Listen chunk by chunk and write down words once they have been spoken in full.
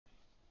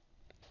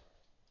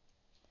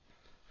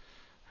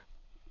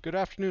Good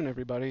afternoon,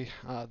 everybody.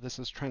 This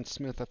is Trent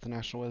Smith at the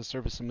National Weather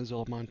Service in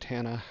Missoula,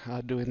 Montana,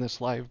 doing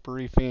this live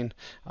briefing.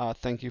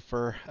 Thank you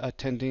for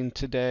attending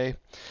today.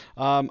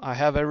 I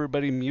have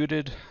everybody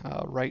muted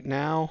right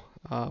now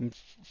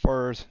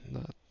for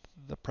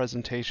the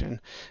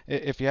presentation.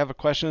 If you have a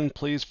question,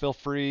 please feel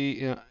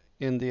free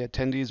in the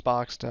attendees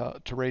box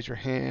to raise your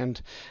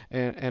hand,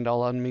 and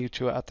I'll unmute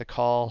you at the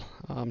call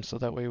so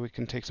that way we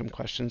can take some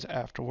questions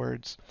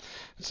afterwards.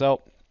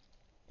 So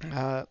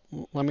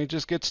let me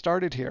just get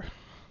started here.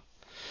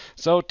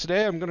 So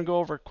today I'm going to go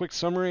over a quick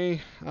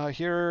summary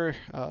here.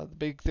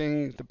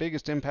 The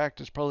biggest impact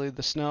is probably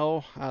the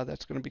snow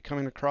that's going to be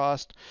coming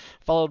across,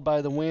 followed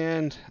by the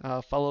wind,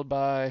 followed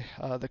by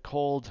the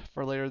cold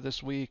for later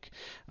this week.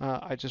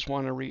 I just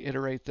want to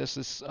reiterate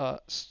this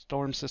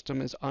storm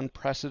system is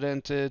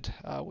unprecedented.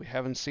 We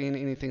haven't seen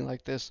anything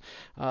like this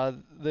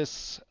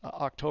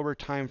October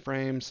time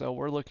frame, so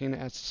we're looking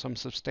at some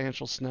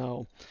substantial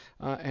snow.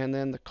 And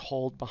then the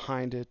cold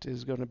behind it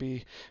is going to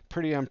be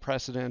pretty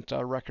unprecedented,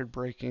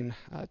 record-breaking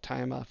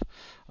time of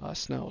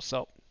snow.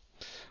 So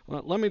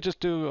let me just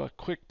do a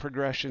quick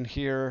progression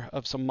here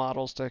of some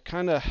models to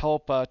kind of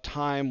help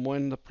time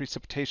when the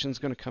precipitation is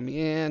going to come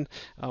in,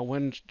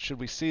 when should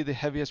we see the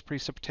heaviest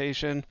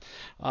precipitation.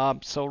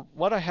 So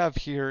what I have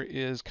here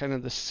is kind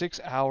of the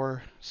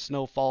 6-hour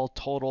snowfall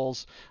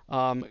totals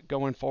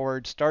going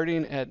forward,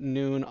 starting at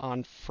noon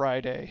on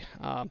Friday.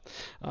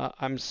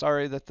 I'm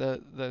sorry that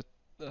the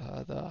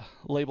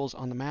labels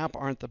on the map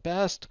aren't the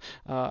best.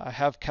 I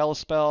have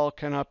Kalispell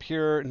kind of up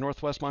here in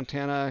northwest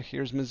Montana.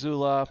 Here's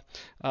Missoula,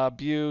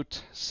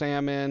 Butte,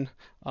 Salmon,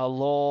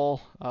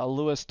 Lowell,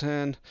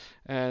 Lewiston,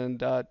 and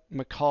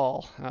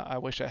McCall. I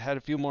wish I had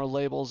a few more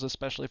labels,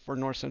 especially for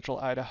north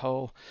central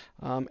Idaho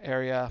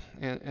area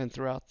and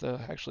throughout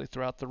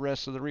the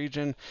rest of the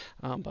region.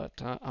 But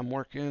I'm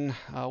working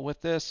with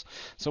this.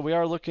 So we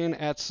are looking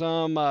at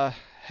some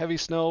heavy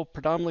snow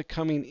predominantly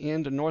coming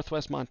into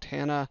northwest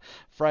Montana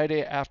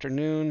Friday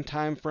afternoon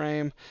time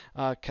frame.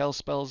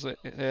 Kalispell is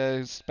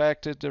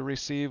expected to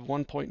receive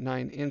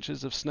 1.9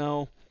 inches of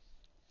snow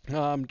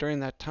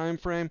during that time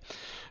frame.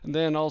 And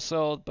then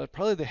also, but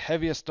probably the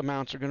heaviest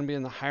amounts are going to be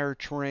in the higher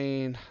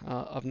terrain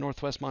of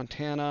northwest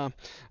Montana.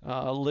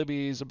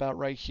 Libby's about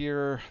right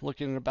here,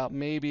 looking at about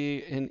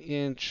maybe an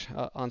inch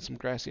on some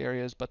grassy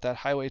areas, but that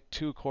Highway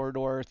 2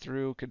 corridor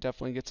through could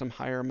definitely get some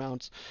higher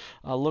amounts.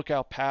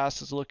 Lookout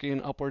Pass is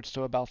looking upwards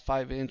to about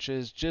 5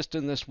 inches just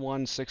in this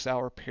one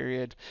 6-hour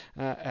period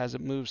as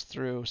it moves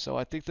through. So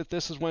I think that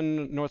this is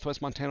when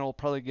northwest Montana will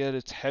probably get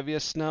its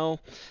heaviest snow,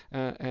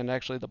 and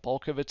actually the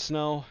bulk of its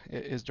snow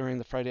is during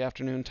the Friday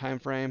afternoon time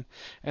frame.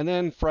 And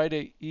then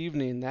Friday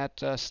evening,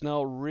 that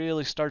snow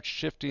really starts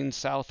shifting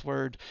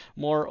southward,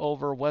 more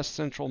over west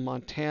central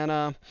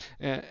Montana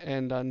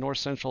and north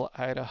central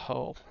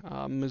Idaho.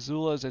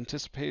 Missoula is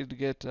anticipated to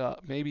get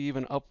maybe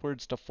even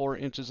upwards to 4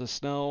 inches of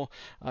snow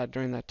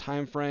during that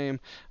time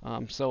frame.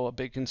 So a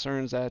big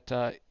concern is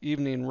that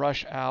evening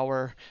rush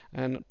hour,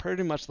 and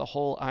pretty much the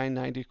whole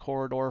I-90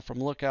 corridor from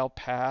Lookout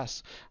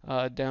Pass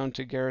down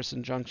to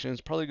Garrison Junction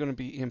is probably going to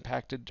be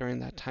impacted during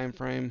that time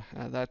frame.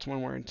 That's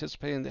when we're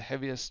anticipating the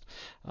heaviest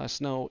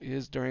snow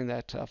is during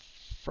that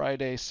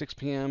Friday 6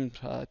 p.m.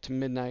 To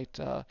midnight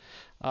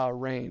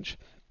range.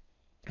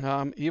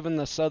 Even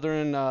the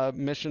southern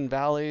Mission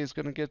Valley is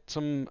going to get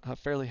some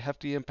fairly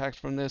hefty impacts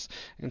from this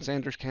in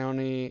Sanders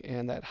County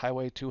and that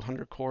Highway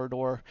 200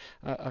 corridor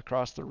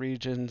across the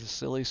region, the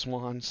Silly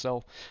Swan.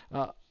 So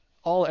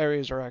all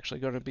areas are actually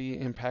going to be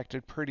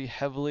impacted pretty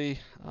heavily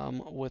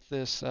with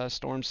this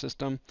storm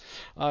system.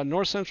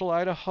 North central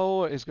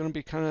Idaho is going to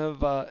be kind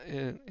of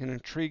an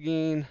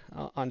intriguing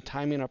on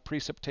timing of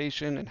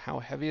precipitation and how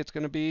heavy it's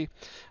going to be.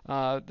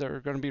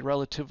 They're going to be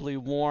relatively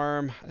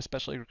warm,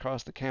 especially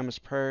across the Camas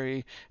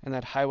Prairie and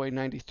that Highway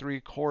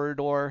 93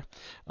 corridor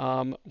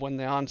when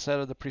the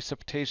onset of the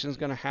precipitation is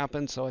going to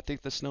happen. So I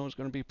think the snow is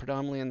going to be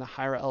predominantly in the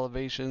higher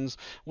elevations,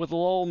 with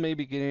Lowell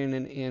maybe getting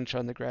an inch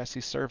on the grassy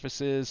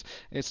surfaces.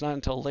 It's not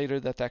until later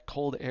that that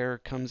cold air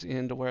comes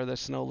in to where the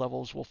snow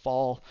levels will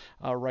fall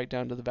right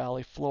down to the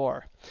valley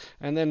floor.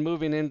 And then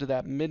moving into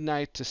that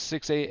midnight to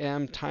 6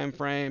 a.m. time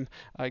frame,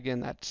 again,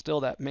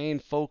 that main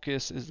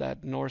focus is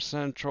that north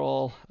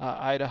central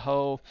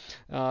Idaho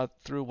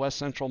through west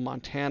central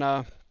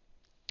Montana.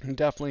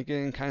 Definitely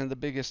getting kind of the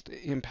biggest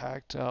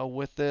impact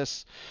with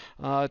this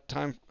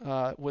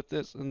with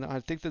this, and I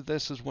think that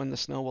this is when the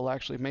snow will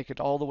actually make it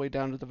all the way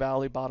down to the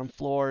valley bottom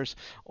floors.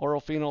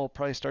 Orofino will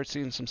probably start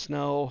seeing some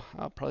snow,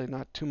 probably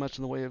not too much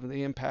in the way of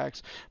the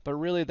impacts, but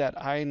really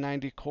that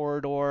I-90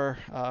 corridor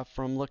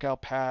from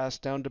Lookout Pass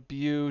down to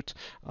Butte,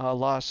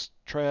 Lost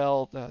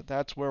Trail,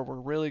 that's where we're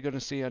really going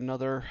to see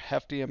another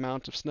hefty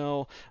amount of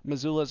snow.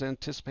 Missoula is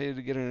anticipated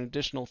to get an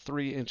additional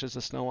 3 inches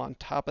of snow on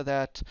top of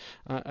that.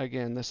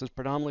 Again, this is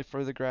predominantly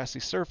for the grassy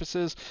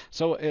surfaces,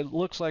 so it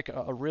looks like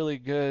a really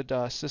good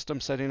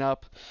system setting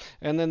up.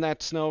 And then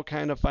that snow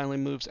kind of finally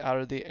moves out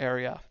of the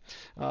area.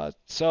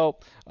 So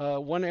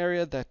one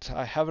area that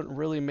I haven't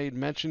really made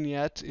mention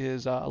yet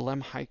is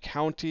Lemhi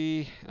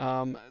County.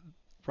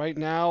 Right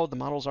now, the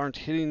models aren't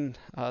hitting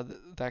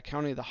that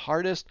county the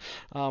hardest,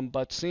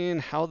 but seeing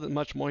how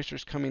much moisture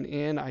is coming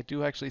in, I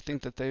do actually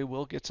think that they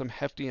will get some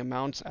hefty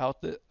amounts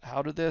out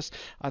of this.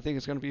 I think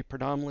it's going to be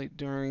predominantly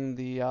during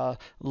the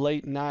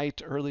late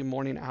night, early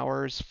morning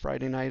hours,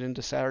 Friday night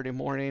into Saturday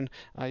morning.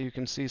 You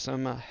can see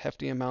some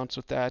hefty amounts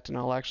with that, and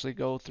I'll actually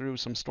go through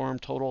some storm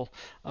total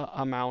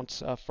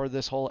amounts for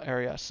this whole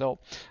area. So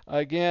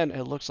again,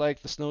 it looks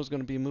like the snow is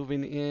going to be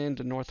moving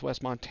into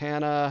northwest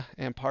Montana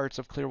and parts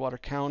of Clearwater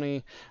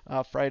County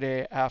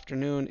Friday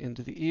afternoon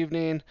into the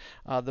evening.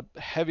 The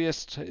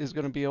heaviest is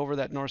going to be over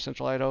that north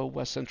central Idaho,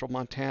 west central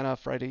Montana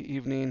Friday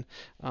evening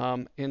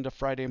into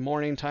Friday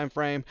morning time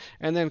frame,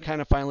 and then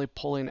kind of finally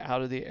pulling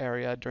out of the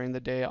area during the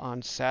day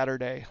on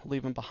Saturday,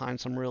 leaving behind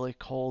some really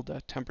cold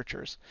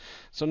temperatures.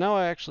 So now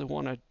I actually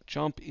want to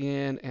jump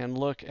in and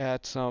look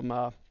at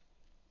some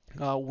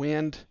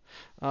wind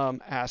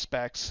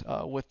aspects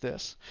with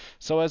this.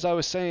 So as I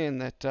was saying,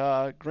 that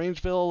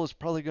Grangeville is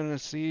probably going to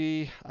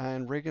see,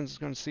 and Reagan's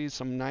going to see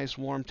some nice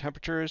warm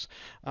temperatures.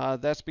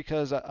 That's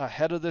because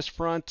ahead of this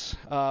front,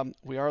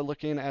 we are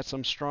looking at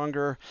some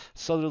stronger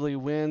southerly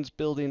winds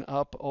building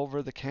up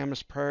over the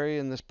Camas Prairie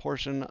in this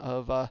portion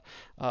of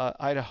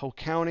Idaho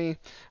County.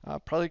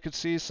 Probably could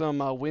see some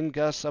wind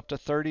gusts up to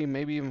 30,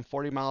 maybe even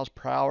 40 miles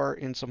per hour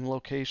in some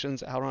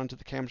locations out onto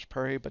the Camas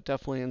Prairie, but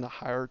definitely in the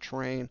higher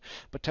terrain.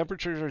 But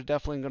temperatures are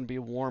definitely going to be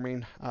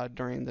warming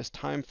during this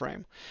time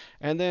frame.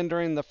 And then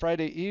during the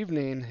Friday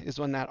evening is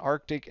when that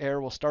Arctic air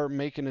will start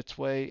making its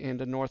way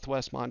into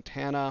northwest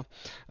Montana.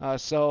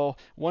 So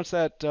once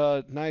that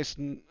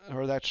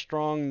that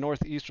strong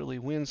northeasterly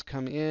winds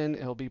come in,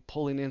 it'll be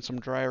pulling in some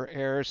drier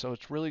air. So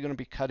it's really going to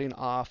be cutting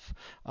off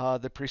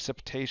the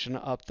precipitation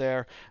up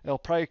there. It'll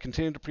probably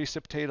continue to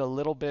precipitate a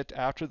little bit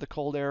after the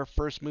cold air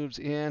first moves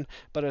in,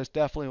 but it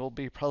definitely will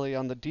be probably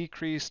on the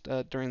decrease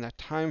during that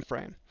time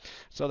frame.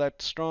 So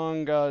that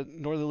strong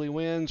northerly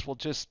winds will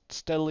just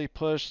steadily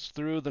push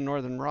through the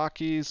Northern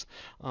Rockies.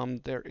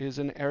 There is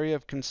an area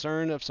of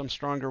concern of some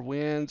stronger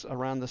winds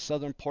around the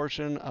southern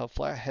portion of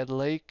Flathead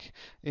Lake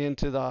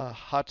into the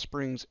Hot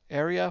Springs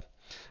area.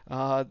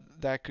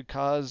 That could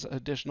cause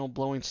additional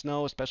blowing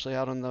snow, especially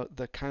out on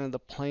the kind of the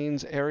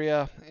plains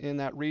area in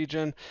that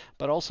region.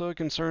 But also a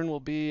concern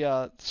will be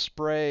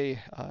spray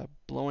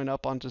blowing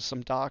up onto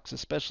some docks,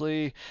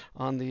 especially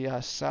on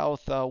the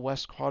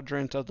southwest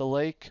quadrant of the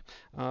lake.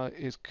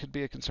 Could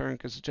be a concern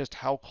because just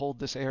how cold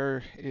this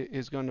air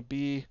is going to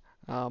be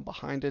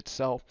behind it.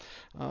 So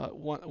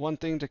one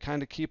thing to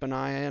kind of keep an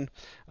eye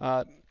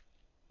on.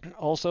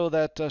 Also,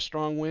 that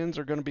strong winds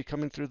are going to be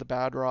coming through the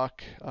Bad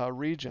Rock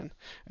region.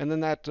 And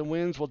then that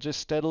winds will just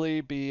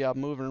steadily be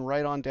moving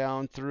right on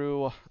down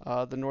through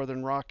the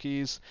Northern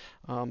Rockies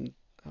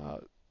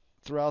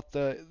throughout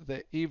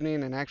the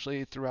evening and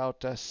actually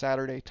throughout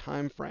Saturday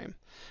time frame.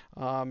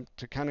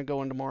 To kind of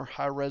go into more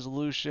high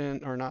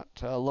resolution or not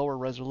lower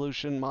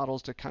resolution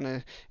models to kind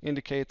of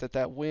indicate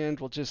that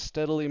wind will just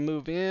steadily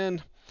move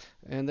in.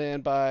 And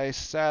then by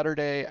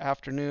Saturday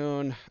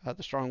afternoon,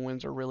 the strong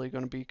winds are really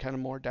going to be kind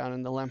of more down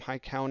in the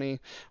Lemhi County.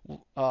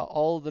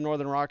 All of the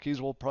Northern Rockies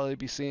will probably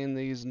be seeing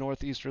these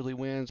northeasterly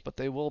winds, but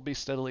they will be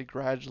steadily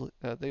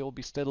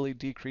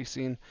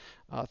decreasing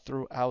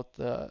throughout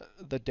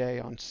the day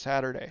on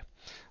Saturday.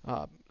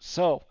 We're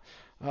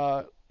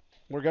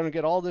going to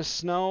get all this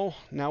snow.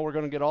 Now we're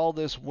going to get all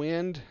this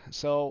wind.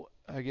 So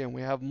again,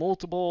 we have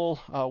multiple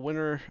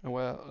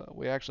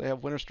we actually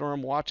have winter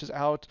storm watches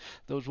out.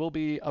 Those will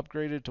be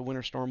upgraded to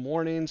winter storm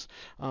warnings.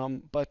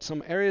 But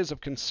some areas of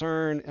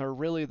concern are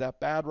really that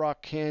Bad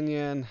Rock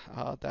Canyon,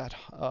 that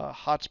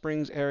Hot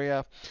Springs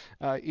area,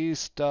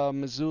 east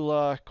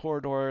Missoula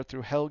corridor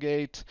through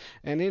Hellgate,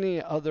 and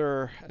any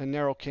other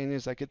narrow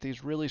canyons that get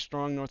these really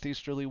strong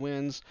northeasterly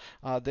winds.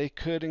 They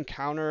could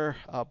encounter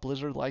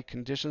blizzard-like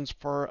conditions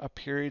for a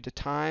period of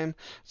time.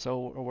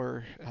 So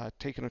we're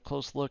taking a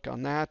close look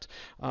on that.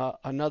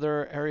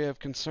 Another area of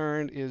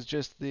concern is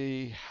just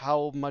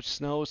how much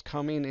snow is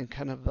coming in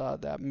kind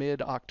of that mid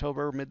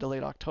to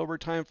late October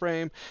time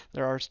frame.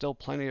 There are still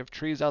plenty of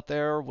trees out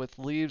there with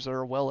leaves that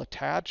are well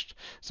attached,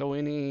 so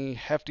any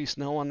hefty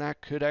snow on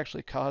that could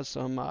actually cause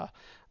some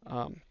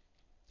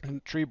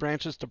tree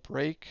branches to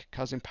break,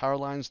 causing power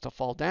lines to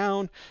fall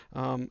down,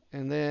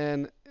 and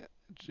then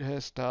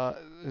just a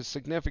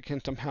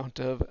significant amount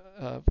of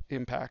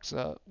impacts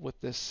with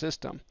this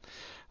system.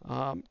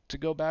 To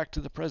go back to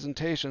the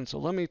presentation, so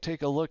let me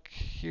take a look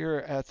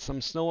here at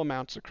some snow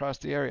amounts across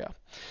the area.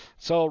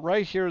 So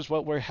right here is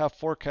what we have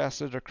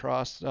forecasted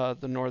across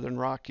the Northern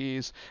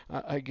Rockies.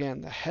 Again,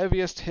 the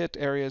heaviest hit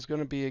area is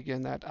going to be,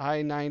 again, that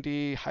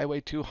I-90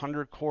 Highway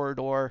 200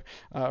 corridor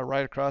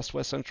right across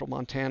west central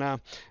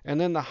Montana,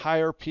 and then the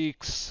higher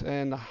peaks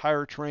and the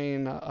higher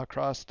terrain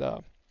across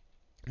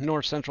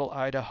north central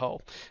Idaho.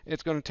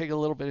 It's going to take a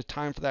little bit of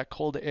time for that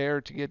cold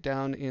air to get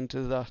down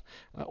into the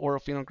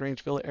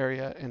Orofino-Grangeville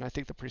area, and I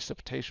think the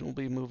precipitation will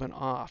be moving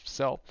off.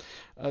 So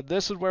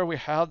this is where we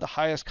have the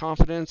highest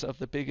confidence of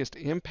the biggest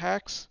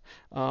impacts.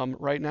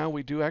 Right now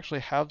we do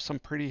actually have some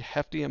pretty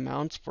hefty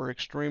amounts for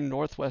extreme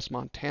northwest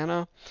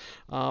Montana.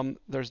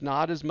 There's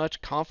not as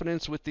much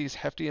confidence with these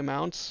hefty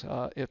amounts.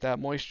 If that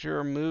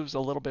moisture moves a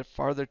little bit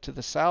farther to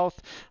the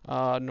south,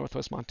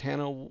 northwest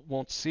Montana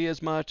won't see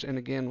as much, and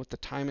again with the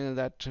timing of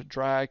that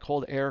dry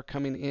cold air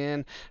coming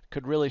in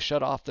could really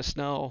shut off the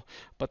snow.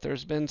 But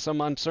there's been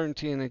some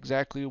uncertainty in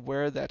exactly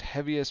where that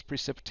heaviest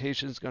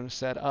precipitation is going to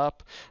set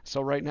up.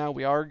 So right now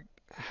we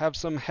have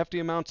some hefty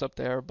amounts up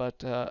there,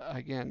 but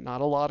again,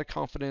 not a lot of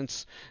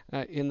confidence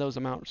in those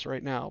amounts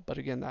right now. But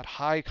again, that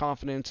high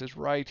confidence is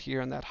right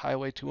here in that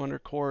Highway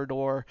 200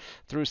 corridor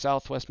through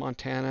southwest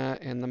Montana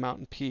and the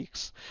mountain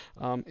peaks.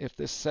 If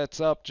this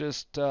sets up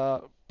just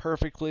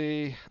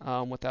perfectly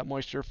with that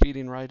moisture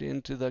feeding right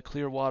into the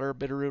Clearwater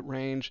Bitterroot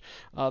Range,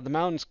 the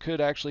mountains could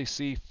actually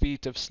see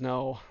feet of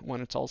snow when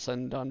it's all said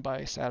and done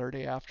by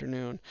Saturday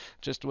afternoon,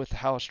 just with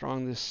how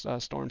strong this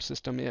storm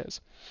system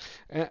is.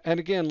 And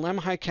again,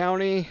 Lemhi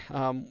County,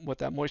 with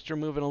that moisture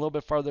moving a little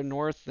bit farther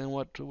north than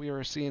what we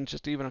were seeing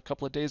just even a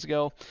couple of days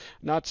ago,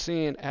 not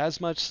seeing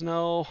as much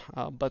snow,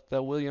 but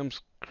the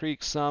Williams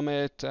Creek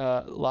Summit,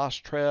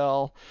 Lost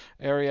Trail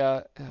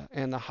area,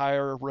 and the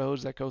higher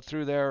roads that go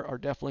through there are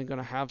definitely going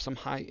to have some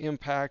high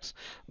impacts.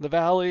 The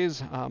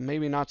valleys,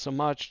 maybe not so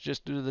much,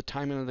 just due to the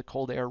timing of the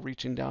cold air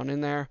reaching down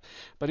in there.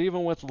 But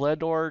even with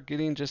Leadore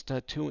getting just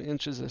 2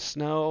 inches of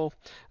snow,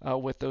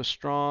 with those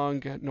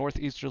strong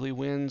northeasterly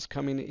winds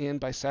coming in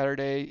by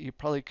Saturday, you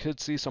probably could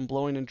see some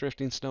blowing and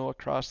drifting snow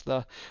across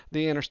the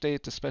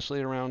interstate,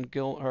 especially around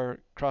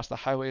across the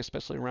highway,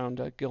 especially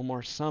around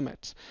Gilmore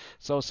Summits.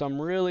 So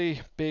some really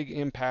big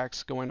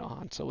impacts going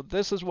on. So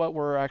this is what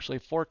we're actually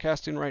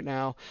forecasting right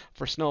now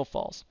for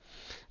snowfalls.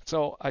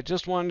 So I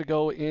just wanted to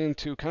go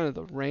into kind of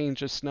the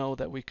range of snow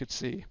that we could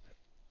see.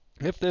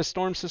 If this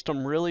storm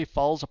system really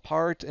falls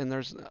apart and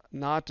there's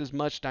not as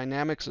much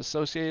dynamics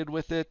associated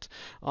with it,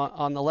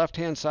 on the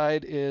left-hand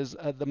side is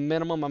the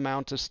minimum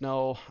amount of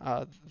snow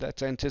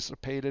that's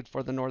anticipated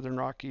for the Northern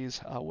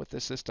Rockies with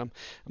this system.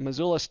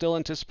 Missoula is still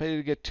anticipated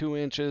to get 2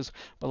 inches,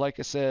 but like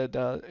I said,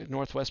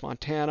 northwest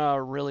Montana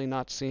are really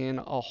not seeing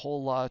a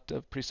whole lot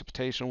of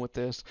precipitation with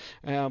this.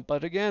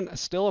 But again,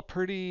 still a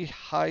pretty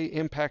high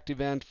impact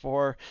event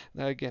for,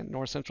 again,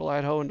 north central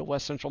Idaho into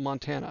west central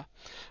Montana.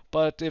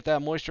 But if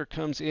that moisture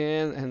comes in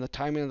and the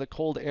timing of the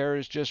cold air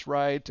is just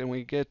right and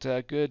we get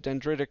good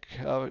dendritic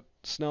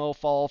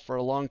snowfall for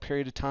a long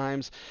period of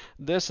times,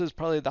 this is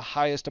probably the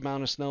highest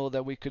amount of snow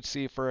that we could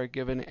see for a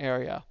given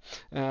area.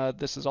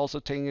 This is also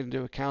taking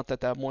into account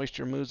that that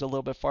moisture moves a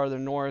little bit farther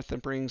north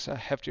and brings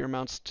heftier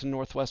amounts to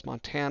northwest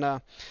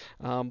Montana.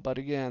 But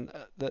again,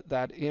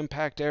 that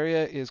impact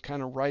area is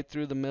kind of right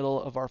through the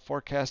middle of our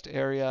forecast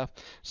area.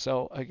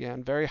 So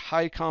again, very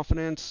high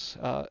confidence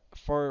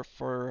for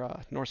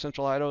north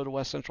central Idaho to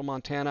west central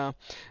Montana,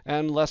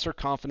 and lesser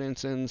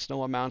confidence in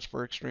snow amounts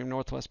for extreme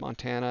northwest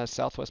Montana,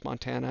 southwest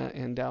Montana,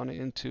 and down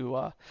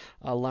into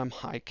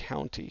Lemhi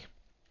County.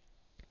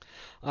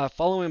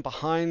 Following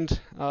behind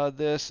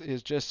this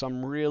is just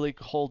some really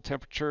cold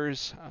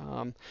temperatures.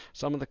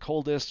 Some of the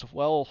coldest,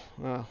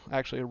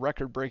 actually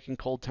record-breaking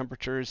cold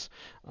temperatures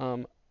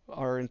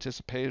are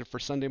anticipated for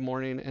Sunday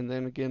morning and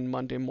then again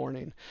Monday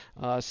morning.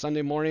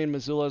 Sunday morning,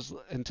 Missoula's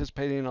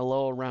anticipating a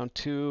low around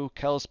 2,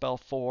 Kalispell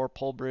 4,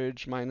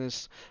 Polbridge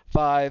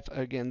 -5.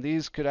 Again,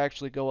 these could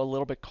actually go a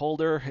little bit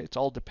colder. It's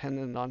all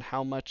dependent on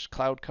how much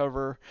cloud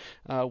cover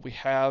we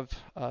have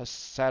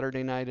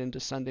Saturday night into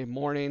Sunday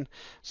morning.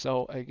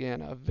 So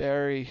again, a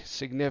very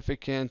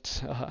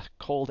significant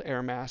cold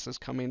air mass is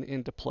coming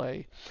into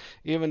play.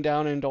 Even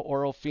down into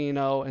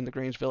Orofino and the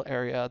Grangeville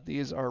area,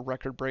 these are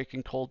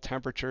record-breaking cold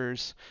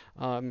temperatures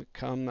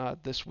come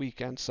this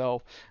weekend.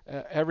 So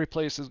every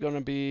place is going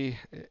to be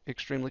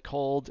extremely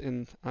cold,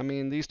 and I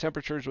mean these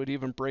temperatures would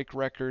even break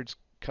records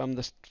come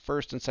the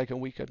first and second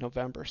week of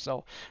November.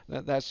 So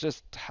that's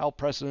just how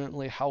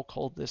precedently how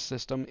cold this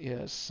system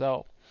is.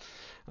 So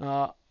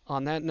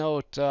on that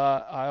note,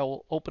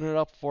 I'll open it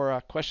up for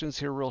questions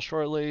here real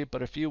shortly,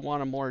 but if you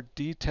want a more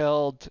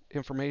detailed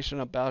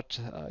information about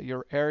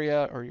your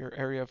area or your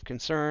area of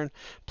concern,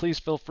 please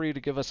feel free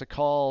to give us a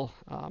call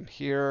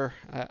here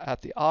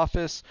at the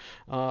office.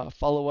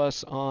 Follow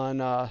us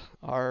on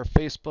our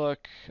Facebook,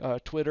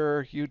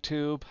 Twitter,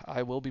 YouTube.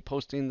 I will be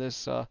posting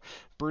this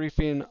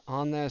briefing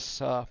on this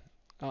on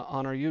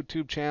our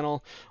YouTube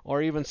channel,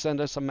 or even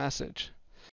send us a message.